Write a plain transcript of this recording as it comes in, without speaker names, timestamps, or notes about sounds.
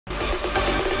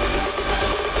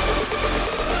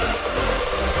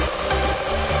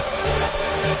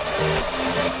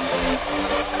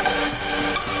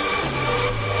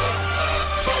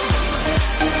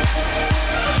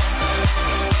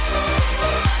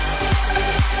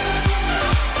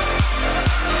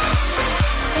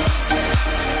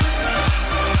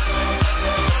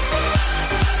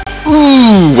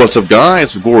What's up,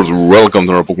 guys? Of course, welcome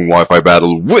to our Pokemon Wi-Fi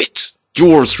battle with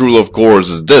yours truly, of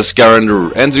course, this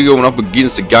Scavenger, and we're going up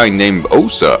against a guy named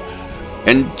Osa.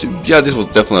 And yeah, this was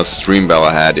definitely a stream battle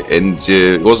I had, and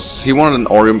he won an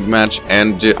RU match,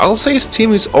 and I'll say his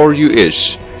team is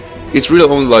RU-ish. It's really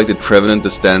only like the Trevenant that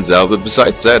stands out, but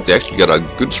besides that, they actually got a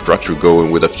good structure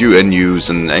going with a few NUs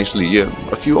and actually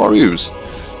a few RUs.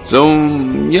 So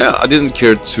yeah, I didn't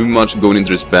care too much going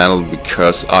into this battle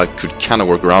because I could kind of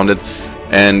work around it,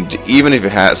 and even if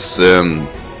it has the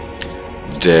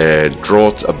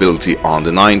drought ability on the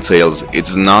Ninetales,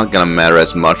 it's not gonna matter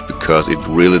as much because it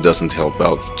really doesn't help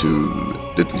out to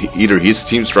either his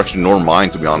team structure nor mine,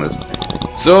 to be honest.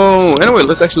 So anyway,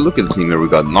 let's actually look at the team here. We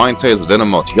got Ninetales,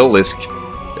 Venomoth, Hillisk,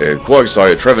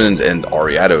 Quagsire, Trevenant, and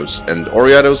Ariados. And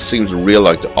Ariados seems real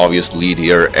like the obvious lead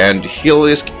here, and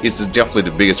Hillisk is definitely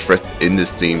the biggest threat in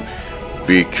this team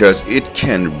because it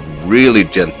can really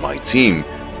dent my team.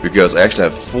 Because I actually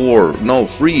have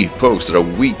 3 pokes that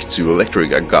are weak to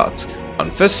electric. I got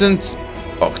Unpheasant,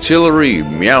 Octillery,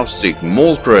 Meowstic,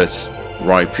 Moltres,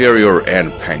 Rhyperior,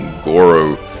 and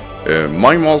Pangoro.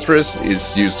 My Moltres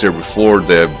is used here before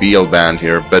the BL band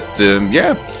here, but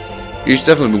yeah, it's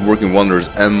definitely been working wonders,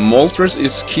 and Moltres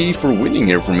is key for winning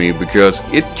here for me because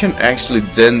it can actually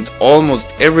dent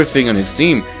almost everything on his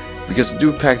team because I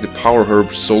do pack the Power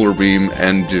Herb, Solar Beam,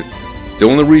 and the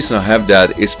only reason I have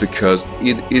that is because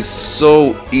it is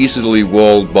so easily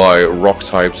walled by rock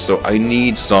types, so I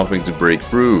need something to break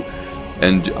through.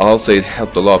 And I'll say it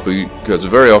helped a lot because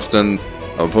very often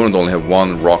an opponent only have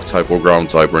one rock type or ground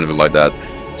type or anything like that.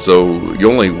 So you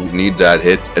only need that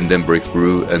hit and then break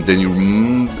through, and then you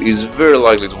is very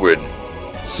likely to win.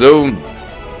 So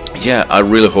yeah, I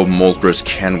really hope Moltres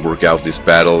can work out this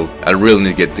battle. I really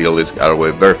need to get the Hillisk out of the way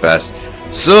very fast.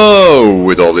 So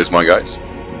with all this, my guys,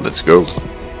 let's go.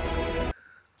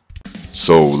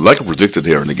 So, like I predicted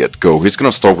here in the get-go, he's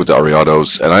gonna start with the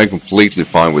Ariados, and I'm completely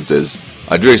fine with this.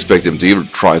 I do expect him to either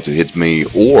try to hit me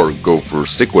or go for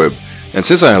Sick Web. And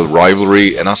since I had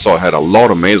Rivalry and I saw I had a lot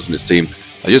of males in this team,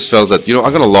 I just felt that, you know,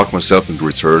 I'm gonna lock myself into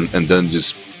Return and then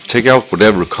just take out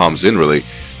whatever comes in, really.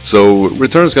 So,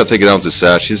 Return's gonna take it down to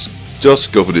Sash. He's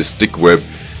just go for this Stick Web,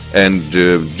 and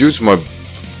due to my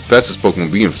fastest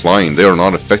Pokemon being flying, they are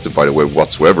not affected by the web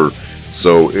whatsoever.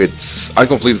 So I'm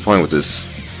completely fine with this.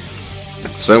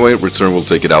 So anyway, Return will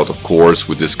take it out, of course,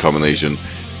 with this combination.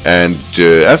 And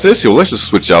after this, he'll actually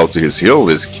switch out to his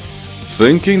Hillisk,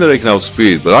 thinking that he can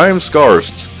outspeed. But I am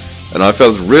Scarfed, and I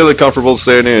felt really comfortable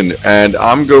staying in. And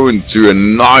I'm going to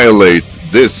annihilate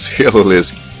this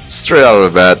Hillisk straight out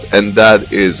of the bat, and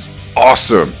that is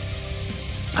awesome.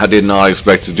 I did not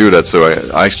expect to do that, so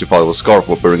I actually thought it was Scarf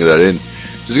for bringing that in.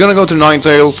 So he's gonna go to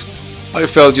Ninetales. I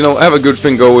felt, you know, I have a good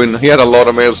thing going. He had a lot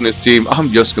of males in his team. I'm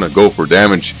just gonna go for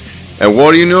damage. And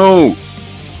what do you know?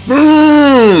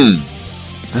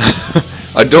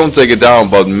 I don't take it down,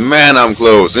 but man, I'm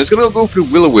close. And it's gonna go for the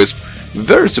Will-O-Wisp.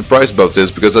 Very surprised about this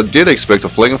because I did expect a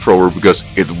Flamethrower because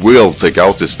it will take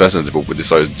out this Pheasant if we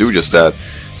decide to do just that.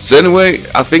 So anyway,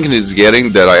 I think he's getting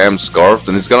that I am Scarfed,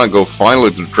 and he's gonna go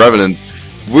finally to the Trevenant,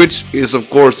 which is of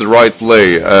course the right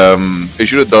play. He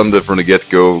should have done that from the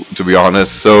get-go, to be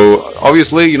honest. So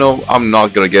obviously, you know, I'm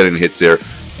not gonna get any hits here,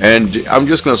 and I'm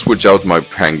just gonna switch out my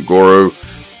Pangoro,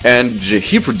 and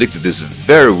he predicted this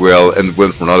very well and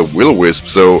went for another Will-O-Wisp.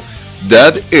 So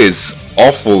that is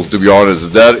awful, to be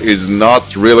honest. That is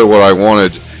not really what I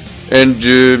wanted. And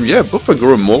yeah, both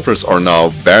Pangoro and Moltres are now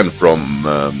banned from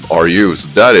RU, so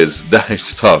that is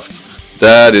tough.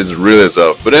 That is really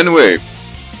tough. But anyway,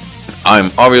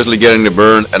 I'm obviously getting the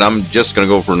burn, and I'm just gonna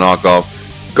go for knockoff,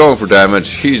 going for damage.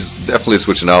 He's definitely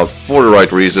switching out for the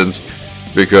right reasons,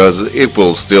 because it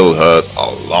will still hurt a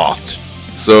lot.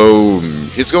 So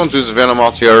he's going to use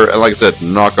Venomoth here, and like I said,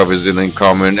 knockoff is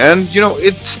incoming, and you know,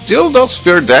 it still does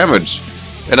fair damage.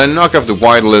 And I knock off the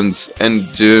Wildlands, and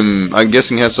I'm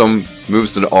guessing he has some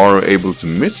moves that are able to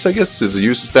miss, I guess, as he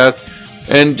uses that.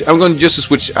 And I'm going just to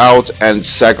switch out and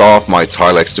sack off my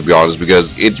Tylex, to be honest,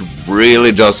 because it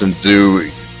really doesn't do,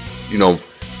 you know,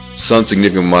 some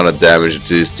significant amount of damage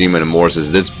to his team anymore,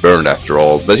 since it's burned after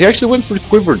all. But he actually went for the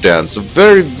Quiver Dance, so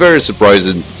very, very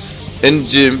surprising. And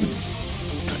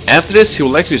after this, he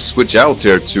will actually switch out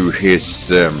here to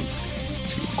his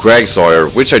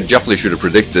Quagsire, which I definitely should have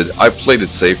predicted. I played it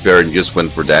safe there and just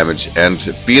went for damage. And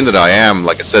being that I am,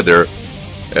 like I said there,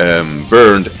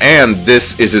 burned, and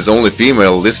this is his only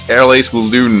female, this Airlace will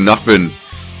do nothing.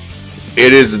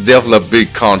 It is definitely a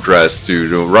big contrast to, you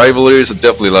know, Rivalry is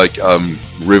definitely like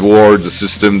reward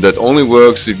system that only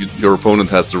works if your opponent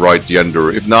has the right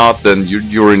gender. If not, then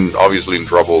you're obviously in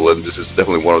trouble, and this is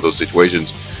definitely one of those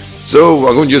situations. So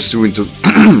I'm going just to into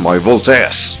my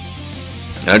Moltres.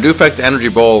 And I do affect the energy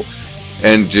ball,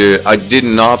 and I did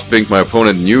not think my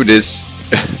opponent knew this,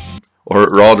 or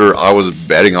rather I was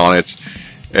betting on it.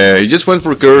 He just went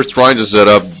for curse, trying to set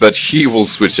up, but he will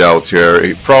switch out here,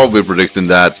 he probably predicting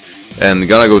that, and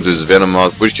gonna go to his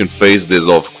Venomoth, which can phase this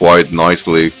off quite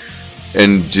nicely,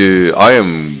 and I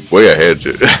am way ahead.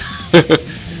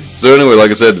 So anyway,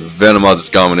 like I said, Venomoth is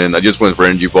coming in, I just went for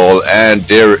Energy Ball, and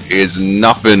there is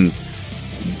nothing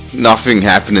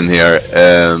happening here.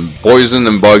 Poison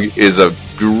and Bug is a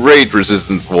great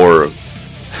resistance for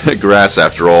grass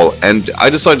after all, and I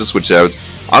decided to switch out.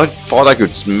 I thought I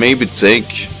could maybe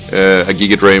take a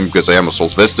Giga Drain because I am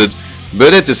Assault Vested,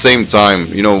 but at the same time,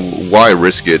 you know, why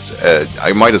risk it?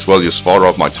 I might as well just fire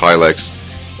off my Tylex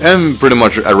and pretty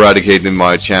much eradicating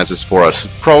my chances for us.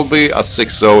 Probably a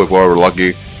 6-0 if I were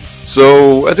lucky.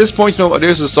 So at this point, you know, I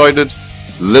just decided,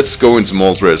 let's go into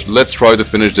Moltres. Let's try to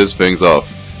finish this things off.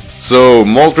 So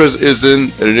Moltres is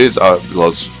in, and it is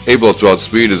was able to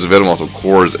outspeed his Venomoth, of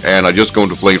course, and I just go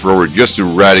into Flamethrower just to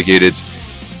eradicate it.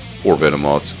 Poor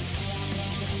Venomoth.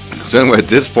 So anyway, at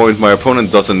this point, my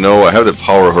opponent doesn't know I have the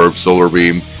Power Herb Solar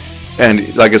Beam,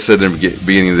 and like I said in the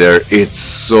beginning there, it's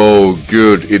so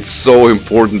good. It's so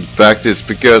important to practice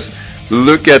because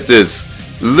look at this.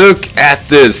 Look at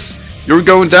this. You're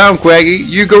going down, Quaggy.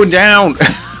 You're going down.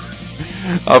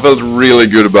 I felt really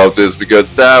good about this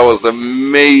because that was a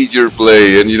major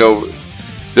play, and you know,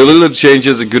 the little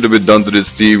changes that could have been done to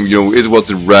this team, you know, it was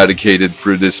eradicated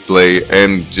through this play,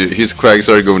 and his Quag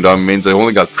started going down means I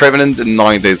only got Trevenant and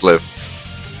 9 days left.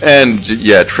 And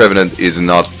yeah, Trevenant is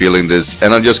not feeling this,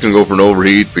 and I'm just gonna go for an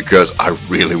overheat because I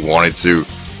really wanted to,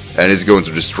 and he's going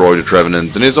to destroy the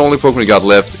Trevenant, and his only Pokemon he got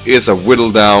left is a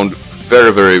whittled down,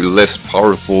 very less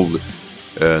powerful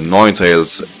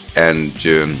Ninetales, and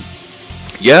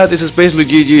yeah, this is basically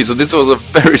GG. So this was a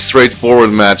very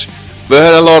straightforward match, but I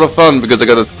had a lot of fun because I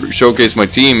got to showcase my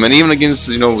team, and even against,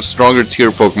 you know, stronger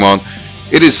tier Pokemon,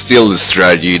 it is still the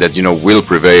strategy that, you know, will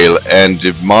prevail, and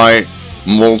my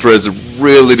Moltres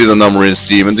really did a number in his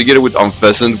team, and together with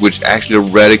Unpheasant, which actually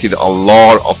eradicated a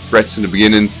lot of threats in the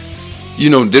beginning, you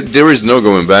know, there is no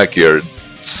going back here.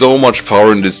 So much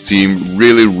power in this team,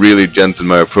 really dented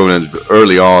my opponent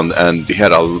early on, and he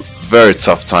had a very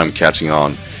tough time catching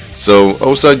on. So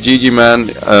Osa, GG man,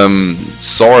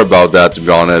 sorry about that, to be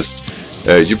honest.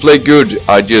 You played good,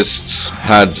 I just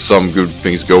had some good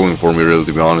things going for me, really,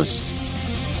 to be honest.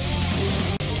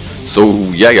 So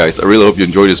yeah guys, I really hope you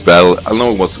enjoyed this battle. I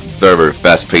know it was a very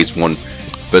fast paced one,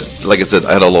 but like I said,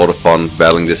 I had a lot of fun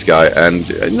battling this guy, and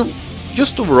you know,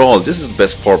 just overall, this is the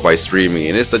best part by streaming,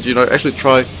 and it's that, you know, actually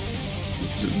try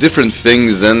different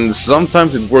things, and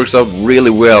sometimes it works out really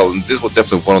well, and this was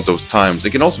definitely one of those times. It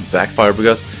can also backfire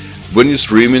because when you're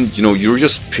streaming, you know, you're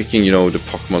just picking, you know, the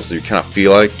Pokemon that you kind of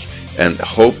feel like and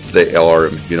hope they are,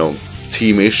 you know,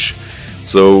 teamish.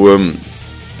 So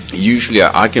usually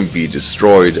I can be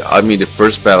destroyed. I mean, the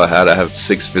first battle I have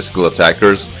 6 physical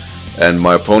attackers, and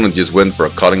my opponent just went for a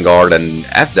cutting guard, and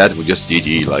after that we just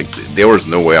GG. Like, there was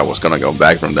no way I was gonna go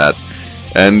back from that.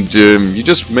 And you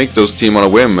just make those team on a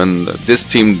whim, and this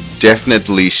team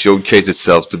definitely showcased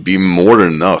itself to be more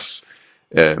than enough.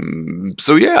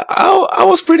 So yeah, I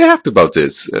was pretty happy about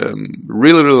this.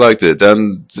 Really liked it,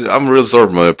 and I'm really sorry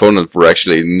for my opponent for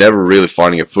actually never really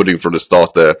finding a footing for the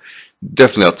start there.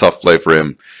 Definitely a tough play for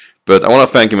him. But I want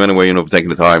to thank him anyway, you know, for taking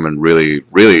the time and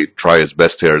really try his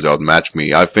best here to outmatch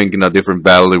me. I think in a different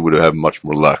battle he would have much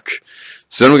more luck.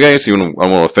 So anyway guys, I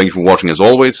want to thank you for watching as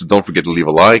always. Don't forget to leave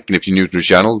a like, and if you're new to the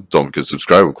channel, don't forget to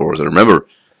subscribe, of course. And remember,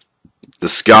 the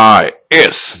sky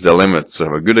is the limit. So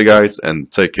have a good day guys,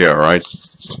 and take care, alright?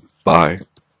 Bye.